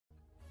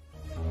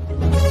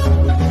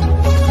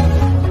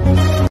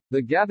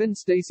The Gavin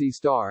Stacey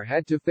star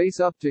had to face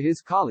up to his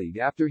colleague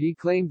after he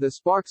claimed the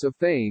sparks of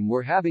fame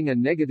were having a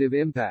negative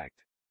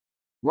impact.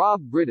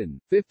 Rob Brydon,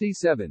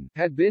 57,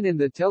 had been in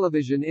the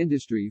television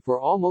industry for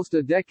almost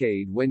a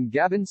decade when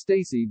Gavin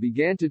Stacey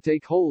began to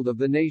take hold of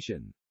the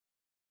nation.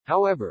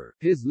 However,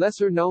 his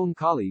lesser-known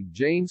colleague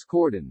James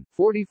Corden,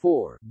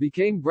 44,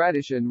 became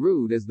brattish and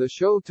rude as the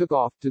show took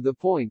off, to the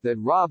point that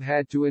Rob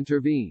had to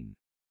intervene.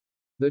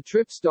 The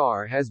Trip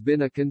star has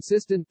been a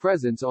consistent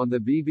presence on the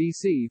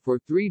BBC for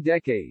 3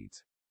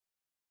 decades.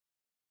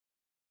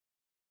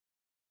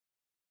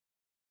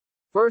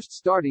 First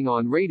starting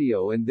on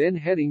radio and then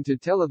heading to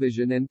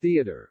television and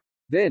theatre.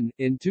 Then,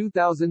 in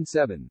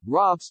 2007,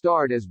 Rob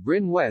starred as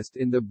Bryn West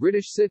in the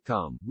British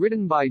sitcom,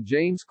 written by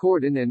James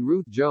Corden and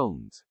Ruth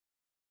Jones.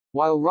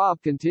 While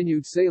Rob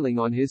continued sailing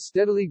on his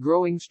steadily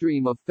growing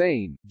stream of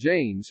fame,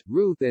 James,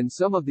 Ruth and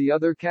some of the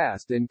other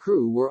cast and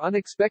crew were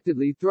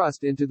unexpectedly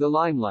thrust into the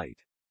limelight.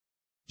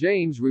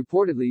 James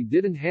reportedly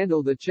didn't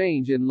handle the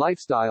change in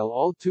lifestyle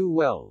all too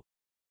well.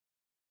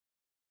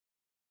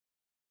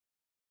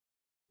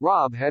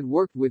 Rob had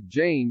worked with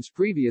James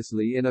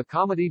previously in a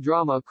comedy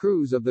drama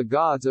Cruise of the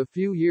Gods a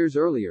few years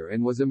earlier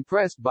and was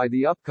impressed by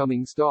the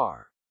upcoming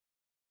star.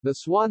 The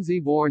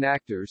Swansea-born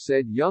actor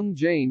said young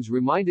James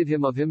reminded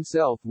him of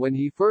himself when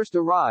he first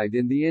arrived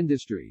in the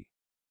industry.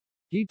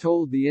 He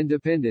told The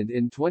Independent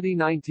in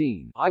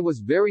 2019, "I was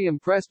very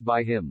impressed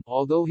by him,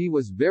 although he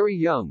was very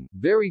young,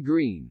 very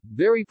green,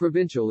 very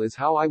provincial is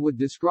how I would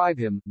describe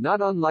him,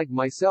 not unlike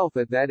myself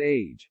at that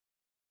age.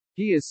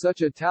 He is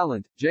such a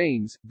talent,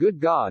 James,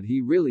 good God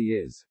he really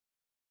is."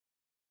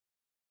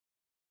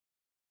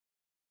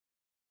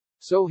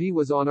 So he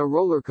was on a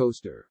roller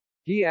coaster.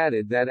 He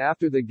added that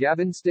after the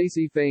Gavin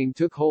Stacey fame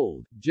took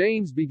hold,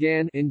 James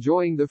began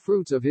enjoying the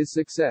fruits of his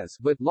success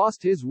but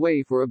lost his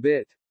way for a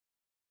bit.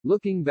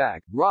 Looking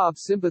back, Rob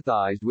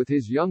sympathized with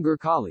his younger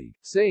colleague,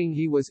 saying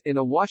he was in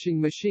a washing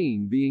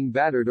machine being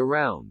battered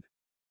around.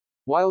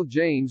 While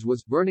James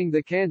was burning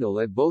the candle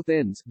at both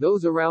ends,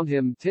 those around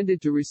him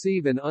tended to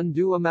receive an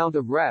undue amount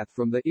of wrath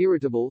from the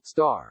irritable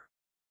star.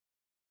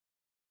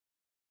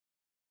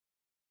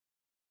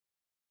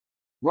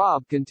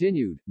 Rob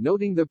continued,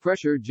 noting the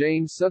pressure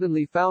James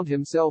suddenly found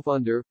himself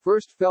under,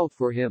 first felt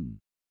for him.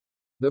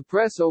 "The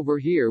press over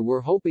here were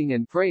hoping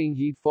and praying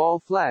he'd fall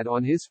flat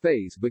on his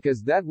face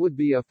because that would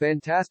be a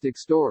fantastic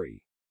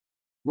story."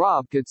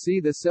 Rob could see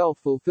the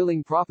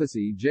self-fulfilling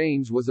prophecy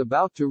James was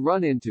about to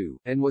run into,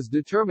 and was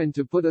determined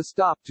to put a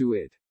stop to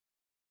it.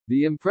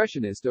 The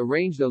Impressionist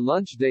arranged a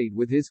lunch date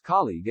with his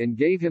colleague and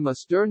gave him a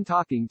stern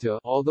talking to,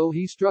 although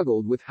he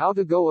struggled with how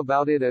to go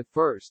about it at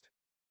first.